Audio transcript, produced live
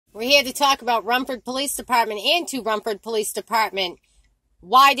We're here to talk about Rumford Police Department and to Rumford Police Department.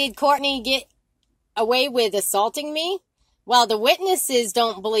 Why did Courtney get away with assaulting me? Well, the witnesses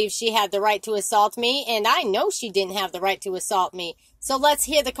don't believe she had the right to assault me, and I know she didn't have the right to assault me. So let's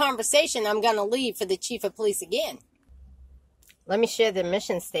hear the conversation. I'm going to leave for the chief of police again. Let me share the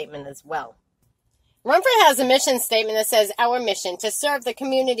mission statement as well. Rumford has a mission statement that says, "Our mission, to serve the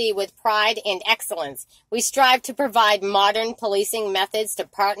community with pride and excellence. We strive to provide modern policing methods to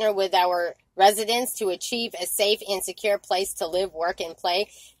partner with our residents to achieve a safe and secure place to live, work, and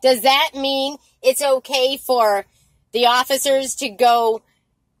play." Does that mean it's okay for the officers to go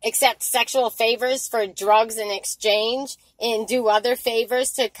accept sexual favors for drugs in exchange and do other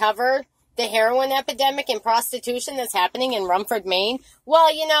favors to cover the heroin epidemic and prostitution that's happening in Rumford, Maine?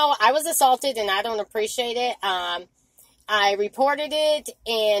 Well, you know, I was assaulted and I don't appreciate it. I reported it,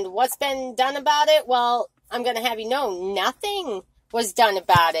 and what's been done about it? Well, I'm going to have you know, nothing was done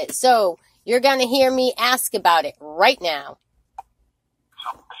about it. So you're going to hear me ask about it right now.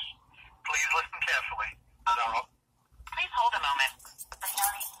 So, please listen carefully. Please hold a moment.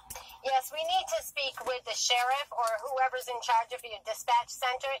 Yes, we need to speak with the sheriff or whoever's in charge of your dispatch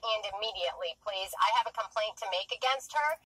center, and immediately, please. I have a complaint to make against her,